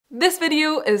This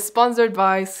video is sponsored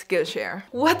by Skillshare.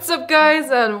 What's up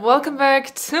guys and welcome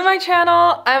back to my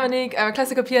channel. I'm Anik, I'm a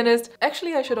classical pianist.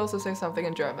 Actually, I should also say something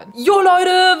in German. Jo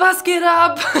Leute, was geht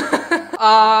ab?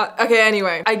 Okay,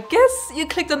 anyway. I guess you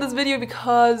clicked on this video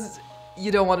because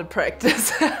you don't want to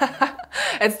practice.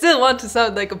 And still want to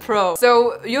sound like a pro.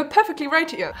 So you're perfectly right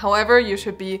here. However, you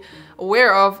should be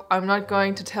aware of, I'm not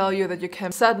going to tell you that you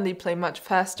can suddenly play much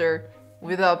faster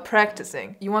without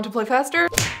practicing. You want to play faster?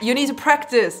 You need to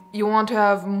practice. You want to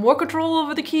have more control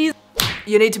over the keys?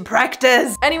 You need to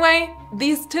practice. Anyway,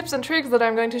 these tips and tricks that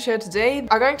I'm going to share today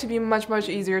are going to be much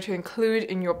easier to include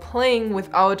in your playing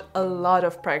without a lot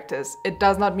of practice. It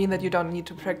does not mean that you don't need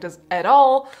to practice at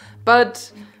all,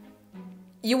 but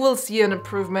you will see an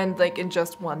improvement like in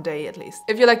just one day at least.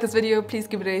 If you like this video, please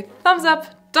give it a thumbs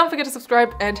up. Don't forget to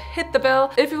subscribe and hit the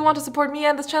bell. If you want to support me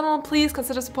and this channel, please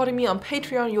consider supporting me on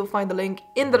Patreon. You'll find the link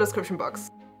in the description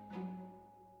box.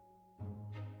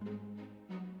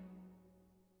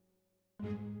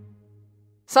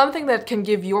 Something that can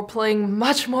give your playing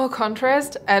much more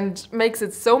contrast and makes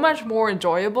it so much more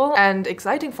enjoyable and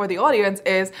exciting for the audience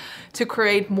is to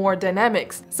create more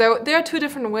dynamics. So there are two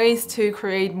different ways to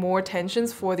create more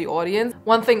tensions for the audience.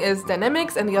 One thing is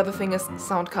dynamics and the other thing is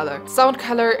sound color. Sound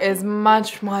color is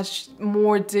much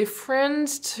more different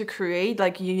to create.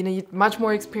 Like you need much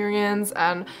more experience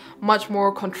and much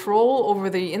more control over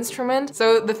the instrument.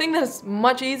 So the thing that is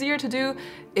much easier to do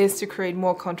is to create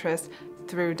more contrast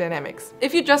through dynamics.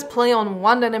 If you just play on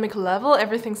one dynamic level,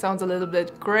 everything sounds a little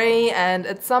bit gray, and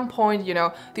at some point, you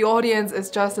know, the audience is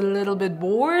just a little bit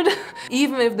bored.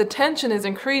 Even if the tension is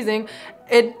increasing,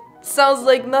 it sounds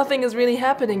like nothing is really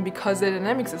happening because the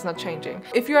dynamics is not changing.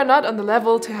 If you are not on the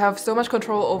level to have so much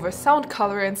control over sound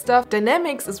color and stuff,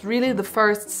 dynamics is really the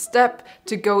first step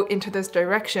to go into this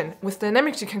direction. With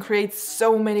dynamics you can create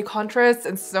so many contrasts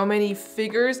and so many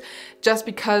figures just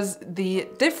because the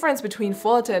difference between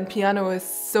forte and piano is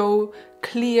so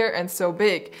clear and so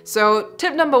big. So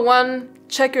tip number one,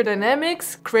 check your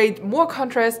dynamics, create more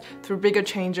contrast through bigger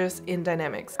changes in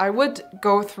dynamics. I would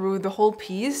go through the whole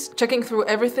piece, checking through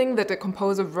everything that the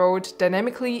composer wrote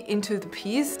dynamically into the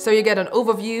piece, so you get an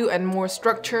overview and more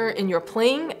structure in your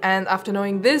playing, and after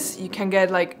knowing this, you can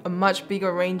get like a much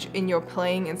bigger range in your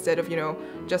playing instead of, you know,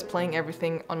 just playing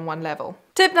everything on one level.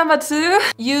 Tip number two,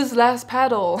 use less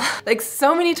pedal. Like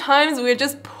so many times we're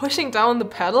just pushing down the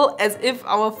pedal as if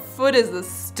our foot is a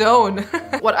stone.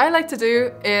 What I like to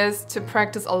do is to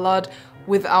practice a lot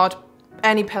without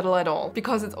any pedal at all,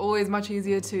 because it's always much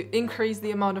easier to increase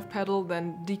the amount of pedal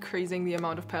than decreasing the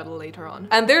amount of pedal later on.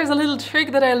 And there's a little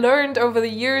trick that I learned over the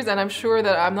years, and I'm sure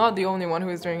that I'm not the only one who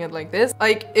is doing it like this.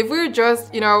 Like if we're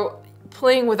just, you know,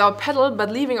 playing without pedal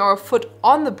but leaving our foot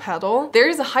on the pedal, there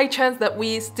is a high chance that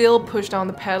we still push down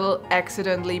the pedal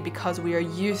accidentally because we are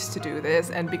used to do this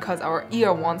and because our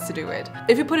ear wants to do it.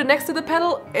 If you put it next to the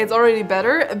pedal, it's already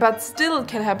better, but still it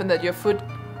can happen that your foot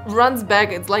runs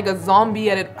back. It's like a zombie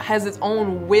and it has its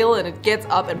own will and it gets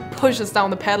up and pushes down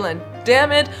the pedal, and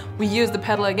damn it, we use the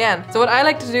pedal again. So what I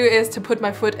like to do is to put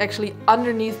my foot actually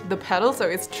underneath the pedal so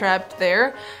it's trapped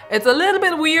there. It's a little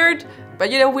bit weird,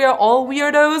 but you know, we are all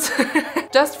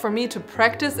weirdos. Just for me to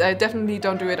practice, I definitely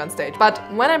don't do it on stage. But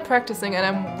when I'm practicing and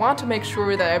I want to make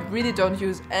sure that I really don't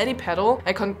use any pedal,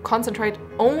 I can concentrate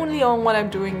only on what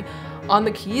I'm doing on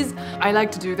the keys, I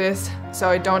like to do this so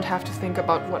I don't have to think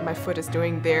about what my foot is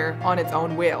doing there on its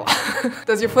own will.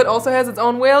 Does your foot also has its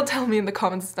own will? Tell me in the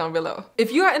comments down below.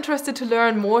 If you are interested to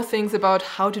learn more things about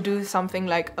how to do something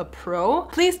like a pro,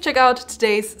 please check out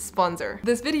today's sponsor.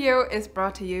 This video is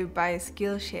brought to you by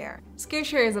Skillshare.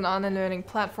 Skillshare is an online learning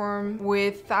platform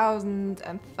with thousands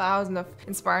and thousands of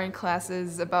inspiring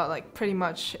classes about like pretty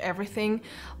much everything,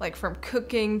 like from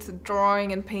cooking to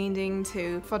drawing and painting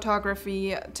to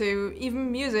photography to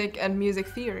even music and music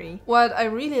theory. What I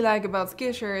really like about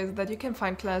Skillshare is that you can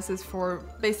find classes for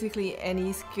basically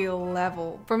any skill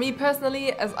level. For me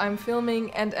personally, as I'm filming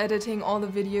and editing all the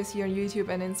videos here on YouTube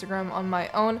and Instagram on my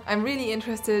own, I'm really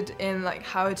interested in like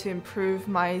how to improve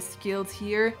my skills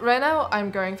here. Right now I'm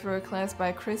going through a class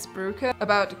by Chris Bruker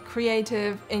about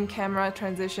creative in-camera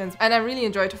transitions, and I really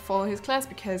enjoy to follow his class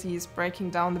because he's breaking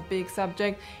down the big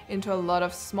subject into a lot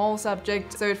of small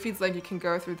subjects, so it feels like you can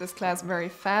go through this class very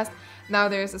fast. Now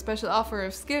there's a special offer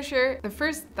of Skillshare. The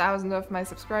first 1,000 of my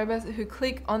subscribers who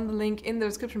click on the link in the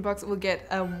description box will get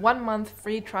a 1-month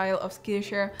free trial of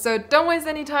Skillshare. So don't waste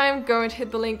any time, go and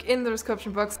hit the link in the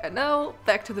description box. And now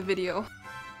back to the video.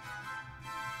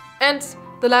 And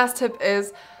the last tip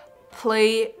is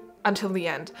play until the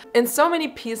end. In so many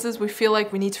pieces, we feel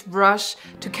like we need to rush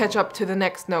to catch up to the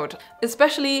next note,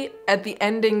 especially at the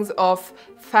endings of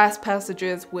fast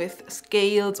passages with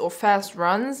scales or fast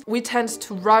runs. We tend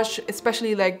to rush,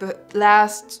 especially like the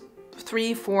last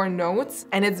 3-4 notes,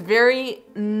 and it's very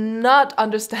not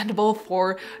understandable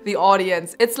for the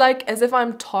audience. It's like as if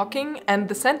I'm talking and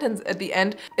the sentence at the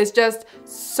end is just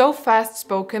so fast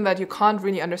spoken that you can't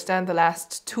really understand the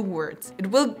last 2 words. It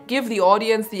will give the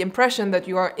audience the impression that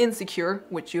you are insecure,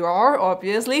 which you are,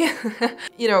 obviously.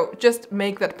 You know, just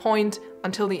make that point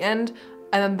until the end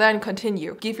and then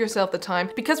continue. Give yourself the time,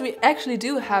 because we actually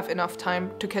do have enough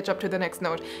time to catch up to the next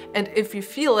note. And if you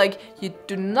feel like you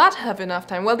do not have enough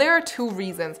time, well, there are 2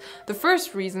 reasons. The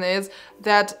first reason is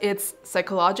that it's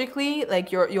psychologically,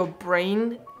 like your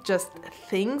brain just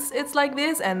thinks it's like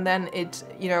this, and then it,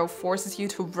 you know, forces you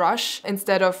to rush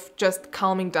instead of just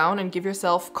calming down and give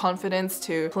yourself confidence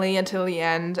to play until the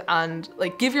end and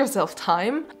like give yourself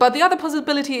time. But the other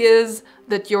possibility is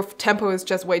that your tempo is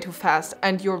just way too fast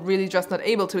and you're really just not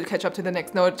able to catch up to the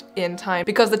next note in time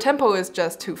because the tempo is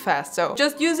just too fast. So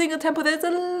just using a tempo that's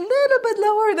a little bit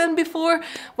lower than before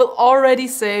will already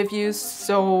save you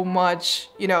so much,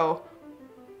 you know,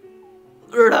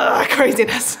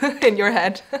 craziness in your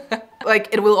head.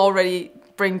 Like, it will already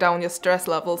bring down your stress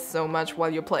levels so much while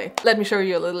you play. Let me show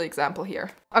you a little example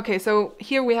here. Okay, so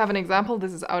here we have an example.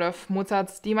 This is out of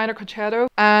Mozart's D minor concerto,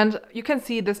 and you can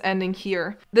see this ending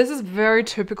here. This is very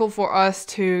typical for us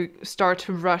to start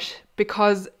to rush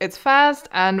because it's fast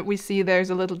and we see there's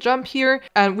a little jump here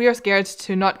and we are scared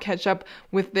to not catch up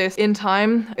with this in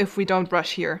time if we don't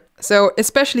rush here. So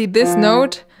especially this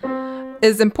note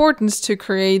is important to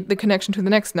create the connection to the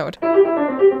next note.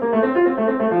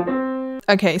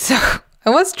 Okay, so I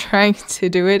was trying to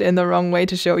do it in the wrong way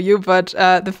to show you, but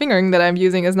the fingering that I'm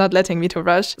using is not letting me to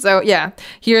rush. So yeah,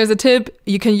 here's a tip.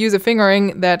 You can use a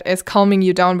fingering that is calming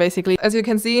you down basically. As you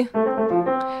can see,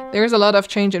 there's a lot of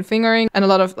change in fingering and a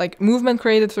lot of like movement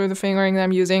created through the fingering that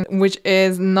I'm using, which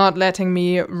is not letting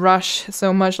me rush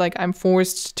so much. Like, I'm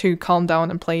forced to calm down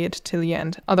and play it till the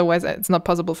end. Otherwise, it's not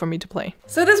possible for me to play.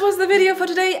 So this was the video for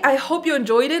today. I hope you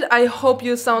enjoyed it. I hope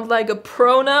you sound like a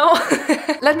pro now.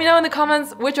 Let me know in the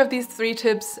comments which of these 3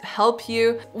 tips help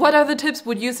you. What other tips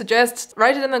would you suggest?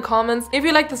 Write it in the comments. If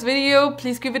you like this video,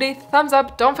 please give it a thumbs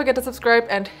up. Don't forget to subscribe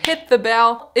and hit the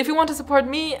bell. If you want to support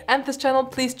me and this channel,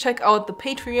 please check out the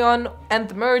Patreon and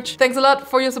the merch. Thanks a lot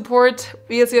for your support.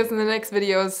 We'll see us in the next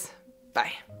videos.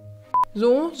 Bye.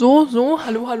 So.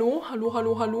 Hallo.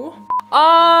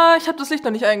 Ah, ich habe das Licht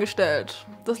noch nicht eingestellt.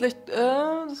 Das Licht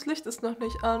ist noch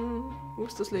nicht an. Wo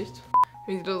ist das Licht?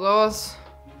 Wie sieht das aus?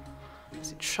 Das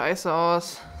sieht scheiße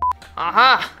aus.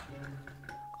 Aha.